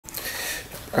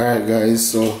Alright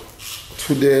guys, so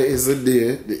today is the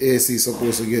day the AC is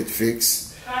supposed to get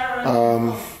fixed.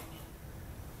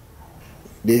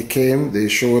 They came, they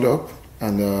showed up,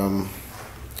 and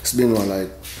it's been what,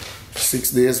 like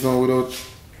 6 days now without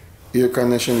air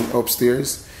conditioning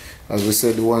upstairs. As we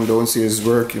said, the one downstairs is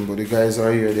working, but the guys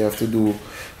are here. They have to do,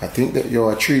 I think that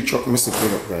a 3 truck must have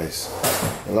pull up, guys.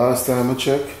 The last time I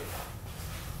checked,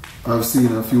 I've seen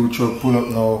a few truck pull up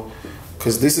now,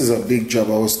 because this is a big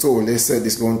job. I was told, they said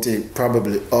it's going to take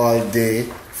probably all day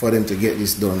for them to get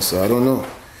this done, so I don't know.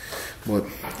 But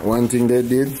one thing they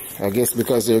did, I guess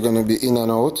because they're going to be in and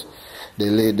out,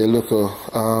 they laid the little,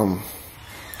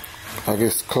 I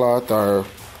guess cloth or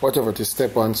whatever to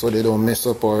step on so they don't mess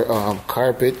up our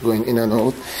carpet going in and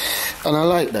out. And I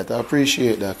like that, I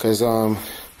appreciate that, because a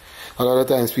lot of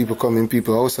times people come in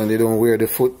people's house and they don't wear the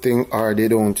foot thing, or they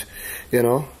don't, you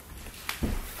know,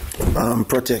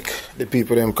 protect the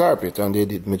people them carpet, and they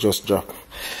did me just drop.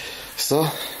 So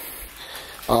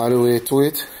all the way to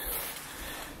it,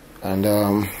 and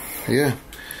yeah,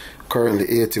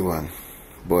 currently 81,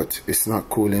 but it's not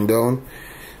cooling down,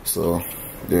 so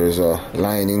there's a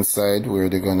line inside where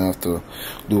they're gonna have to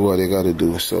do what they gotta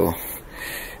do. So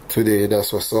today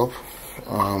that's what's up.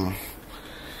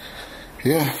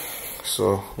 Yeah,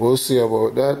 so we'll see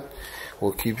about that.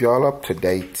 We'll keep y'all up to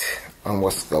date on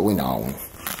what's going on.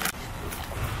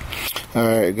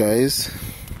 Alright guys,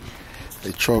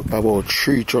 the truck, about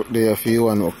 3 truck there for you,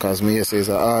 and because me say it's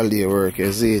an all day work,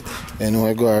 you see it, you know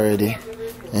I go already.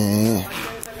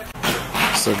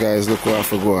 So guys, look what I have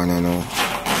to go on, you know.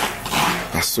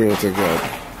 I swear to God,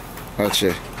 watch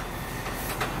it.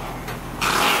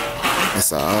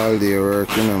 It's an all day work,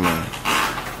 you know, man.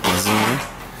 You see me?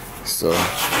 So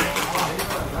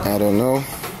I don't know,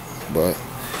 but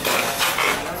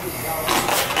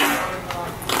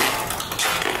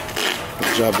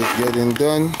job is getting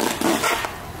done.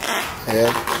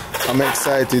 Yeah, I'm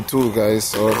excited too, guys,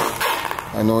 so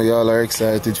I know y'all are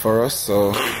excited for us,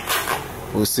 so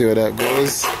we'll see where that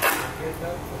goes.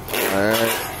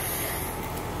 Alright.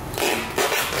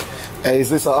 Hey, is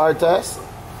this an art test?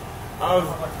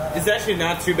 It's actually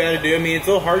not too bad to do. I mean, it's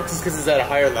a little hard just because it's at a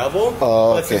higher level.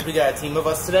 Oh, okay. But since we got a team of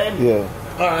us today,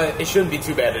 yeah, it shouldn't be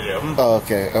too bad to do.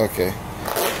 Okay, okay.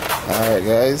 Alright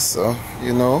guys, so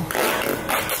you know,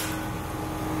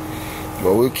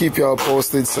 but we'll keep y'all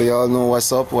posted so y'all know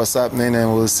what's up, what's happening,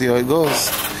 and we'll see how it goes.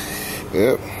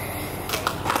 Yep.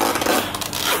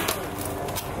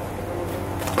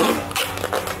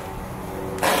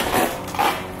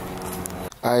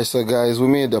 Alright, so guys, we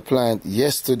made the plant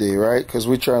yesterday, right? Because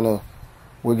we're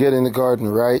getting the garden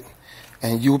right.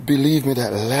 And you believe me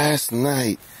that last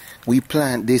night we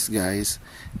planted this, guys,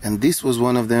 and this was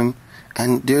one of them.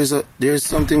 And there's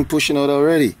something pushing out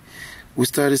already. We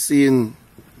started seeing,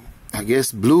 I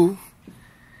guess, blue,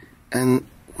 and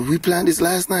we planted this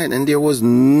last night, and there was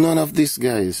none of this,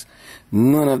 guys.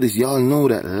 None of this. Y'all know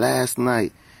that last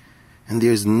night, and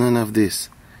there's none of this.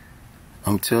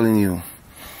 I'm telling you.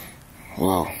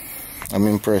 Wow, I'm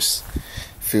impressed.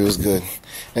 Feels good.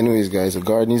 Anyways, guys, the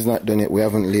garden is not done yet. We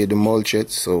haven't laid the mulch yet,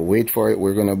 so wait for it.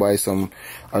 We're gonna buy some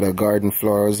other garden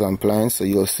flowers and plants, so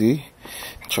you'll see.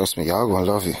 Trust me, y'all gonna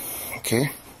love it.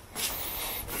 Okay.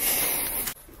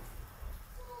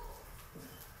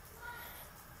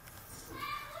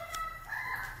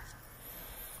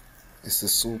 It's a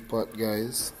soup pot,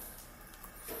 guys.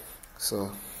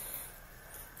 So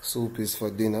soup is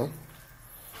for dinner,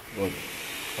 but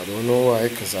I don't know why,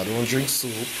 because I don't drink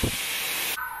soup.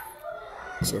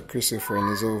 So Chrissy friend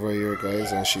is over here,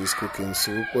 guys, and she's cooking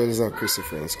soup. Well, it's not Chrissy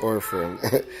friend, it's our friend,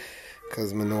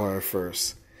 because I know her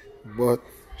first. But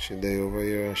she there over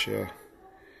here, and she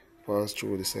pass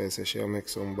through the side, so she'll make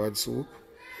some bad soup.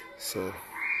 So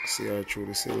see her through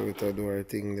the silhouette, do her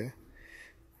thing there.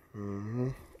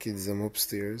 Kids them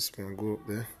upstairs, I'm go up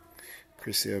there.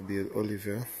 Chrissy will be at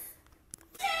Olivia.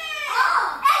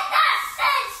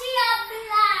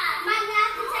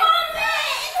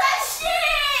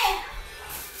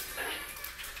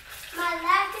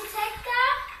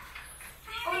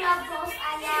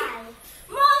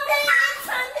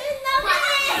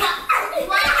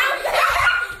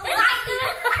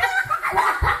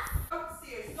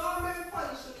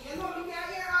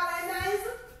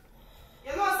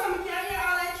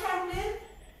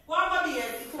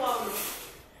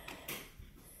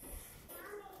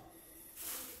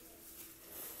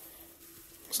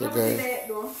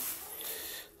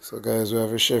 So guys, we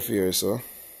have a chef here, so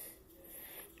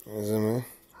you see me?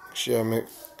 She'll make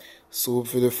soup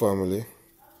for the family,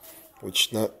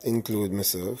 which not include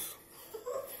myself,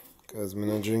 because I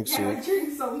don't drink soup. I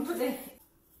drink some today.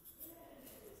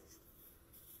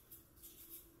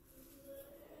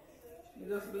 You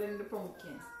just blend the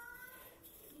pumpkin.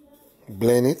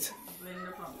 Blend it. Blend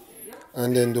the pumpkin. Yep.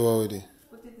 And then do what with it?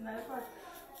 Put it in the pot.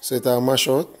 So it all mash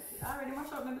out? I already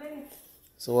mash up and blend it.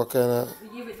 So what kind of... We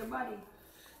give it the body.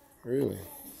 Really? The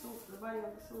soup, the body of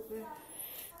the soup, yeah.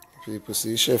 People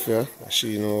see chef, yeah?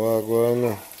 She know what go on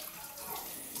now.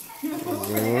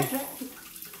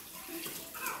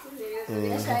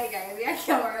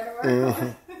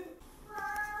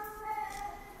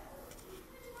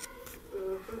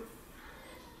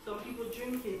 Some people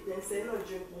drink it, they say no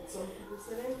drink it. Some people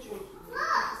say they drink it. Some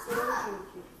people say they drink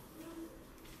it.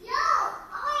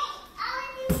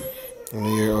 And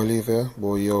you hear Olivia?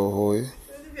 Boy, yo, hoy.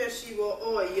 Olivia, she go,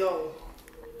 oh, yo.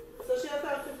 So she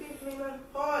talk to people, man,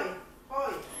 hoy,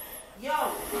 hoy. Yo,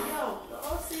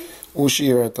 oh, see? Who she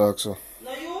hear talk so?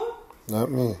 No, you? Not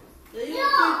me. No,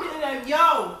 you people like,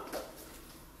 yo.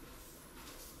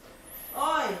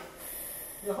 Oi.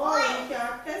 The hoy, you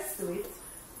can't test to it.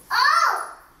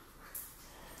 Oh!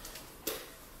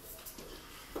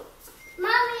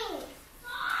 Mommy!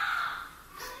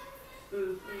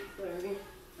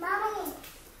 Mommy!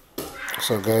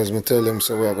 So guys, me tell them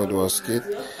so we are going to do a skit.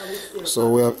 So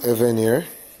we have Evan here.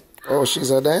 Oh,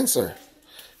 she's a dancer.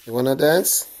 You want to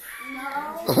dance? No.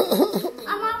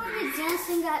 I'm already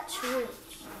dancing at church.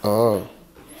 Oh,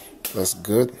 that's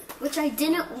good. Which I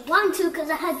didn't want to because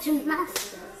I had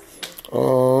gymnastics.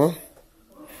 Oh,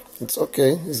 it's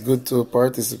okay. It's good to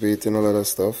participate in a lot of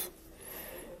stuff.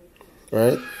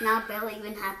 Right? Now barely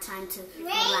even have time to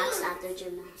relax after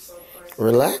gymnastics.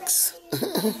 Relax?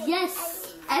 Yes.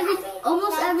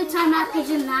 Almost every time after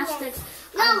gymnastics.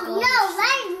 No, I'm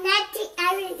nutty.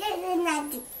 I'm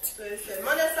nutty. So you said,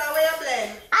 Monessa, where you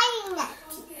playing? I'm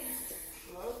nutty.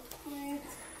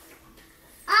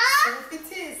 If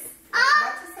it is.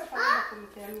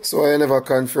 So I never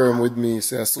confirm with me,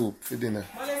 say a soup for dinner.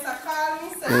 Monessa call me,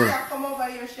 say she come over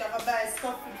here, she have a buy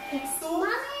stuff for cook soup.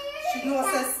 She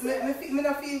knows says me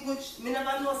not feel good. Me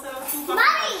never know say no soup. Mommy!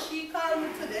 She called me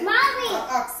today. Mommy!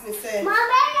 And asked me say, Mommy!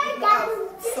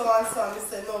 so and so. And me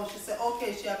say no. She said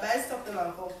okay. She have buy stuff then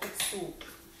I'll go fix soup.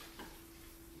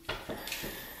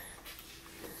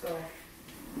 So.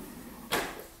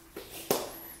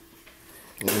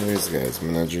 Anyways, guys, I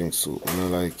don't drink soup. I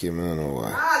don't like him. I don't know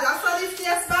why. Ah, that's what this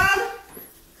tastes, man.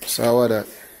 So what that?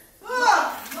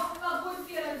 Oh,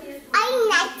 I'm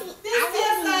nutty. this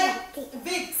tastes like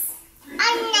Vicks.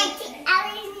 I'm nutty. I'm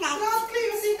nutty. No,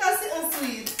 clean so you can sit and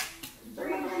sweet.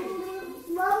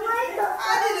 Mama,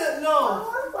 I didn't know.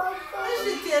 This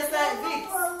shit tastes like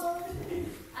Vicks.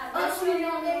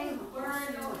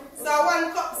 So one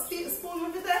cup spoon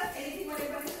with that.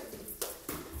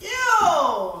 Yo,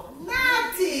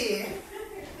 naughty.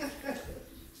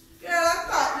 Girl, I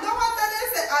thought. No wonder they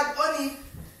say add honey.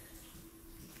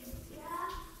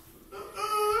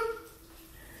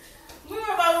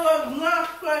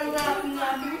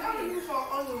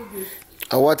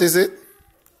 What is it?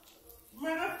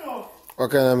 What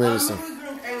kind of medicine?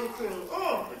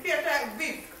 Oh, it tastes like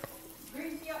big.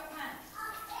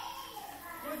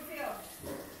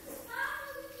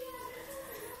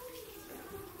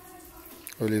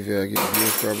 Olivia, give you a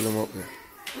problem up there.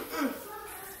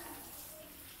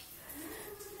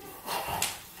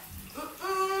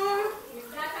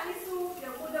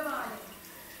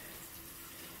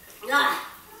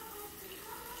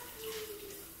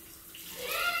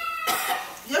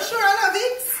 You sure I love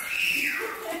Vicks?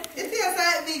 It tastes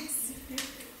like Vicks.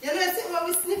 You know, I think when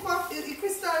we sniff off the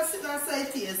crystal sitting outside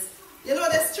it tastes. You know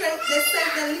the strength, the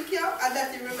scent, the liquor, and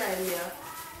that it reminds me of.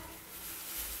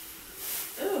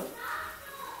 Ooh.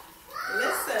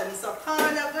 Listen, so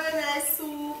corn a very nice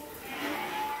soup.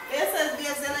 You said you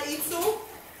don't eat soup?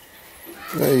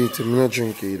 I eat it, I don't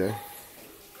drink either.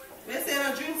 You say you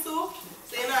don't drink soup?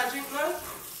 So you don't drink none?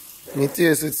 Me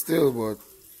taste it still, but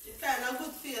It's kind of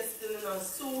good taste still, you know.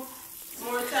 Soup,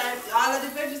 more time. All of the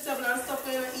vegetables and stuff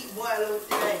you don't eat boil out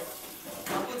tonight.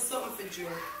 I put something for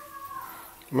drink.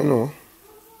 I know.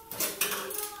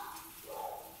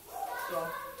 So,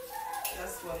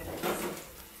 that's what it is.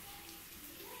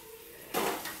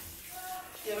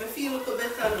 Yeah, I feel a little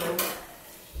better now.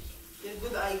 It's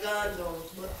good I gone down.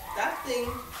 But that thing,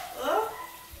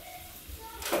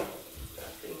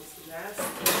 that thing's nasty.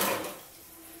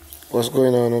 What's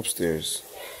going on upstairs?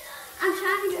 I'm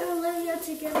trying to get Olivia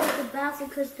to get out of the bathroom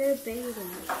because they're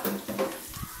bathing.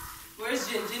 Where's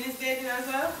Jin? Jin is bathing as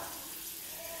well?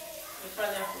 We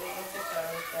probably have to go take her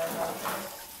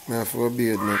with I have to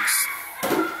bathe next.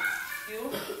 You?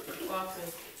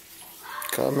 Walking.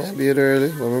 Cause I bathe early.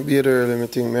 When I bathe early, I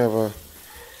think I have a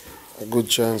good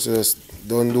chance to just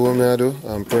don't do what I do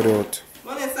and spread out.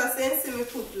 Monessa saying see me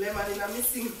put lemon in a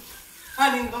missing.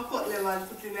 And him go cut lemon,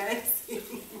 put in my skin.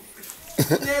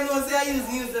 Then was I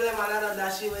use the lemon and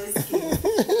dash in my skin.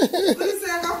 But you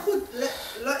say I can put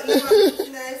lemon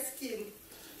in my skin.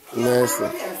 Nice. Go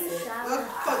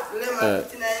cut lemon,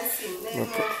 put in my skin. Then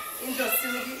you just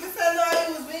see me. I say no, I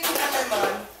use me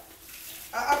lemon.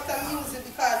 And after I use it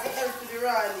because it helps with the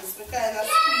rawness, I kind of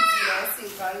squeeze it and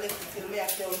sink and left it till I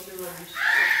come to rubbish.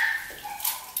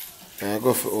 I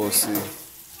go for OC.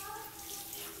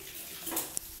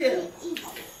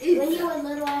 When you were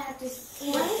little, I had to eat.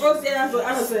 Oh, yeah, I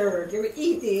don't say a word. You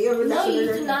eat it. No,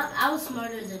 you do not. I was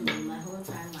smarter than you my whole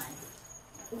entire life.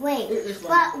 Wait,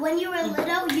 but when you were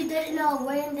little, you didn't know a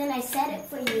word, and then I said it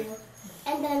for you,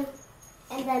 and then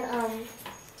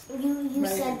you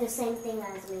said the same thing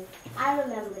as me. I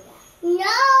remember that.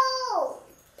 No,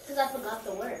 Because I forgot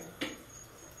the word.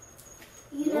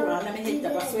 you didn't know the word. I didn't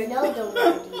know the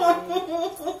word.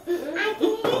 I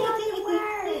didn't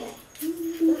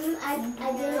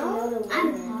know the word.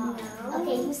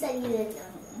 Okay, you said you didn't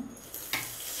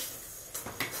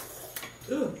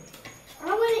know. I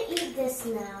want to eat this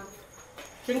now.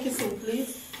 Drink your soup,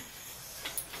 please.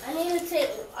 I need to take.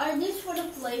 Are these for the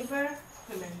flavor?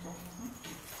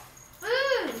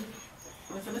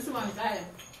 So this one guy,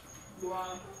 you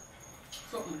want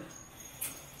something?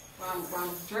 One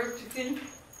jerk chicken.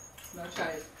 Now try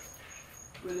it.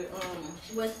 With the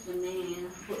What's the name?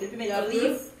 if you make a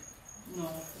leaf. No,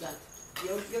 that.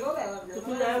 You go by one girl.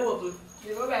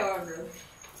 You go by one girl.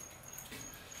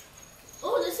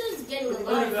 Oh, this is getting a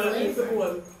lot of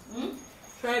flavor.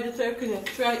 Try the turkey.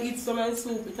 Try eat some and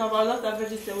soup. It have a lot of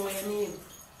vegetables you need.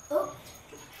 Oh.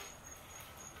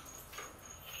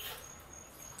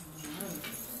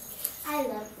 I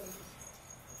love this.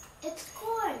 It's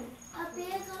corn. A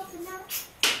big open up.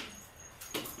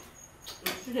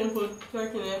 You can put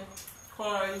turkey in it,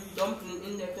 corn, dumpling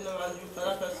in there, you know, and drink a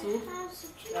lot of soup.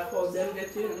 Like how them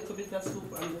get you a little bit of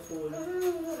soup on the food.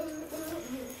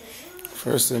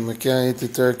 First thing, I can't eat the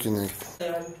turkey neck.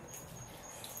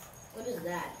 What is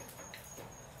that?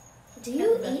 Do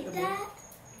you eat that?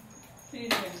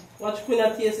 Watch Queen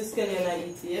and taste the scallion and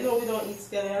eat it. You know we don't eat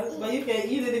scallions, but you can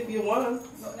eat it if you want.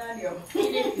 Not that you.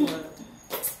 If you want.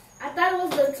 I thought it was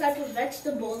the type of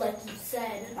vegetable, like you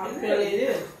said. Apparently it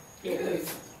is. It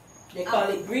is. They call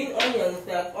it green onion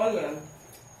instead of onion.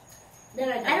 Then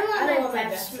I don't want my breath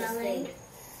breakfast smelling.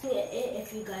 steak.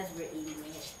 If you guys were eating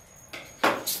it.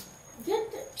 Get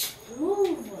the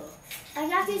move. I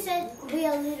thought you said be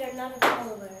a leader, not a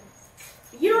follower.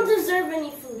 You don't deserve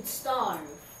any food. Starve.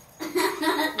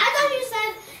 I thought you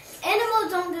said animals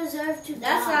don't deserve to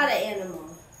That's die. not an animal.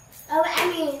 Oh, I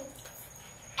mean,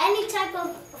 any type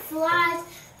of flies.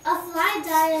 A fly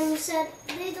died and you said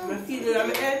they don't. I'm feeding on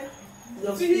my head.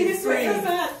 Just feel free.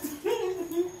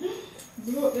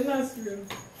 The last room.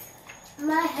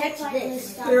 My head finally this.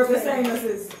 stopped Terrible hurting.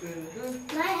 sinuses.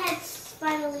 My head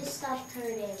finally stopped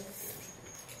hurting.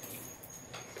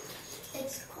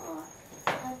 It's called.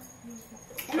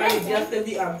 Right, just in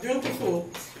the drink the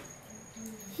soup.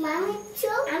 Mommy,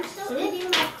 too? I'm still eating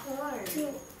my corn.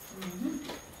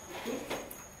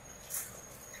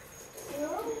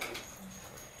 No?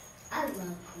 I love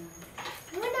corn.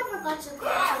 We never got to go to the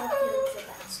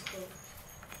basket.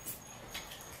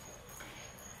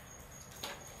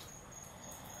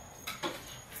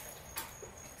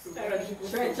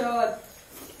 Stretch out.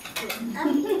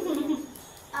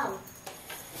 Oh.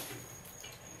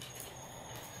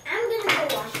 I'm gonna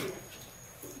go wash it.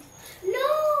 No!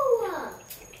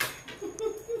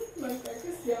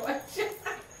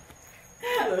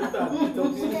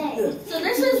 Stay. So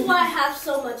this is why I have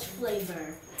so much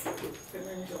flavor.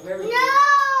 Very good. No!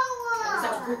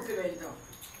 Stop cooking right now.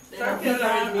 Turkey and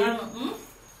red meat.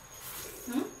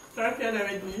 Turkey and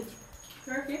red meat.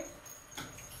 Turkey?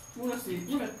 You want to see?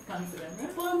 You want to consider,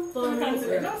 right? Bum, You bum.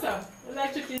 consider, no, sir. I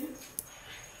like chicken.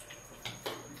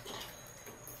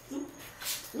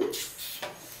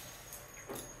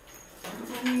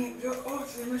 Oh,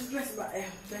 so much stress about it.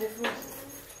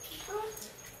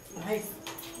 Nice.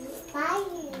 Bye.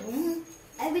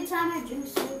 Every time I drink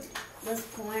soup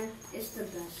with corn, it's the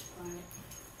best part.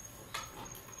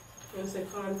 You say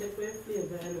corn take away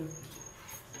flavor, I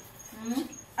know.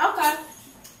 Okay.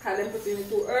 Can't let put it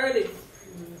too early.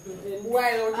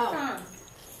 Why don't you can?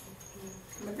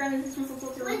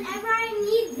 Whenever I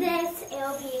need this,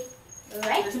 it'll be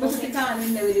right. You're supposed to be can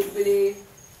in there with the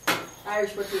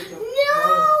Irish potato.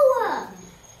 No!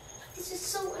 This is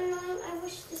so annoying. I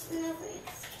wish this never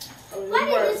existed. Why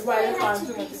did this Why play you have can't to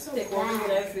too be much so stick one bad?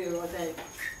 minute I feel what I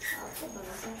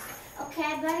Okay, I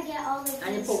better get all of and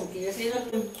your this. pumpkin, you see that?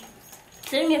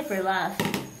 Sing it for last.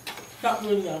 Stop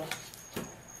doing that.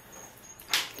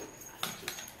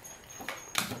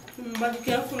 But you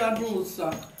can't full of bruise,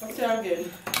 sir. What's that again?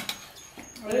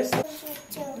 No,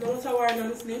 what's a word on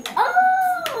the sleep?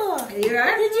 Oh! Are you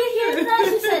right? Did you hear that?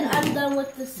 She said, I'm done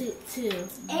with the suit too.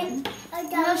 And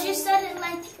no, she said it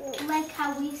like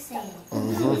how we say it.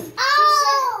 Mm-hmm.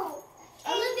 Oh!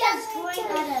 Olivia's going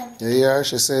at him. Yeah,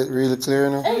 she said it really clear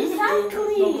now.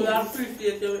 Exactly. So we have 3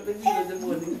 feet to make the video the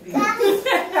morning.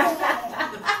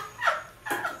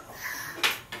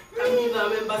 I mean, I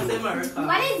remember America.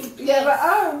 What is Yeah, but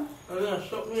I'm gonna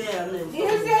shock me here and then. yeah?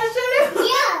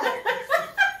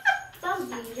 Don't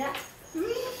do that.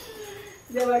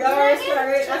 yeah, but I was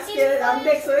sorry. I'm scared. I'm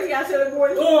next so you answer the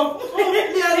board.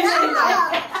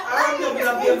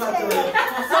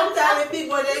 Sometimes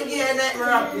people they get that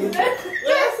rapid.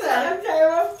 Yes, sir. I'm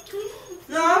tired.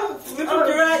 No, we put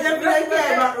the right there, like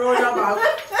that, back roll your back.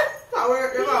 Power.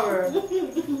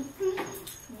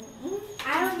 I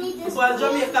don't need this. Because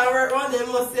Jamaica work on them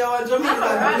must say our Jamaican.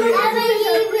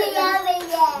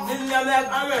 Didn't you like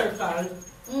American?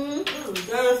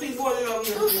 You see born in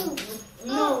America.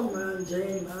 No, man,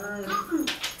 Jane, man.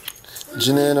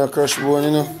 Janelle no crush bone,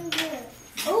 you know.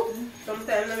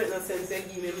 Sometimes it make no sense to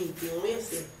give me meat, you know what you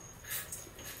say?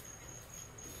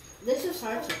 This is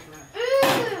hard to cry.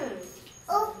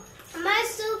 Oh, my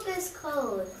soup is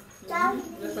cold.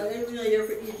 That's why every year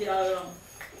for eat it all along.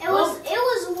 It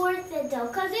was worth it though,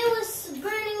 cause it was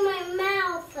burning my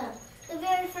mouth the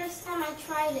very first time I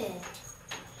tried it.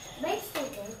 But it's so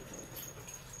good.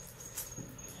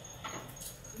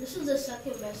 This is the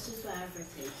second best soup I ever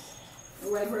tasted.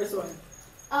 Right, first one.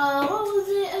 What was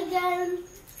it again?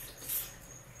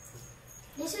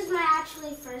 This is my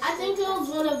actually first. I think it was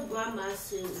one of Grandma's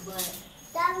soup, but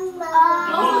Both both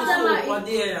of them are. What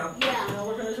day now? Yeah. Now,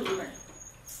 what kind of soup you make?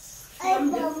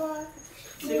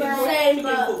 Chicken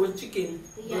cook with chicken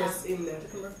Yeah. breast in there.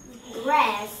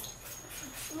 Grass.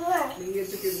 I hate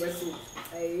chicken breast soup.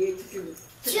 I hate chicken breast.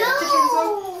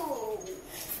 Joe.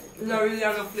 Not really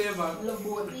have a flavor. Love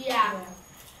bone. Yeah.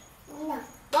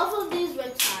 Both of these were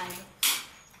Thai.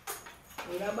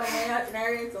 You know, but I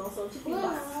also chicken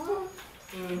back.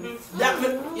 That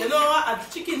you know what?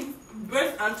 A chicken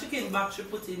breast and chicken back should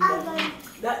put in there.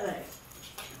 That night.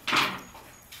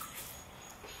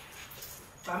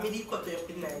 Family cut up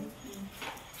in night.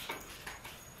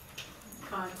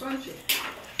 Crunchy.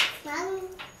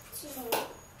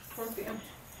 Crunchy.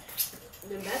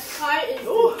 The best part is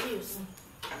Ooh. the juice.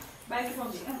 Bite it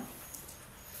from the end.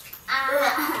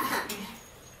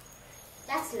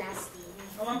 That's nasty.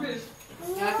 Come on, please. I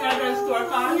can't just store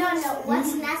You don't know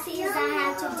what's nasty is I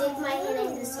have to dig my hand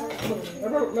in the soup. I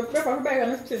prefer to bag on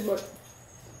the chicken, but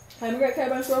I'm going to get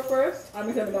cabin store first.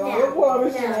 I'm going to Yeah. go pour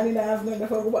machine and then I have nothing to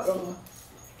go back on.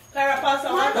 Cara passa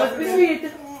lá, But be sweet.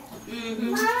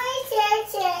 Mommy,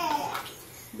 chicken.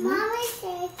 Mommy,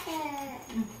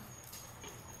 chicken.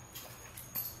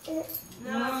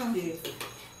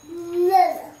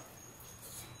 nasty.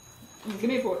 Give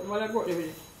me a fork. What I brought you with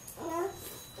it.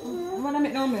 I'm going to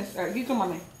make no mess. Alright, give it to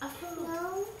mommy. No.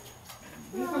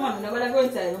 Give it to mommy. Now when I go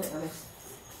inside, I'm going to make no mess.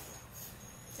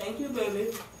 Thank you,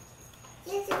 baby.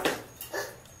 This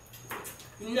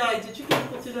You know, the chicken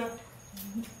put in there.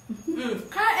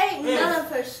 I ate none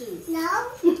of her soup. No.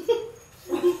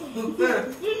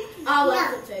 I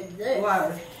like to take this.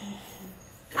 Why?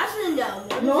 I should know.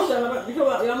 No, sir. You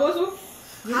want more soup?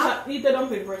 Eat the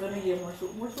dumpling first and then give more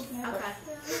soup. More soup? Yeah. Okay.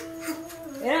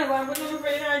 Yeah, but I'm going to put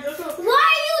it in the soup. Why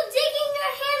are you digging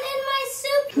your hand in my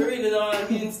soup? You really don't want to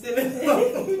be still in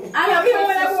I Yeah, don't we don't know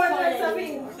want to go what on the this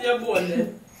stuffing. See your bone there.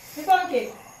 The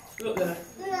pancake. Look there.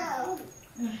 No.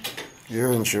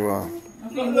 You're in Chihuahua.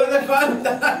 Look at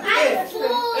that. I'm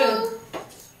full.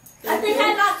 I think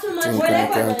I got too much. Think I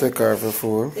can take her for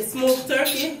food. It's smoked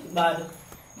turkey, bad.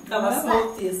 Have a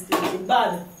smoked taste,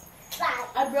 bad.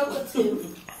 I broke a tooth.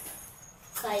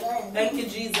 Like, Thank you,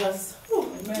 Jesus.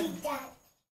 Amen. That.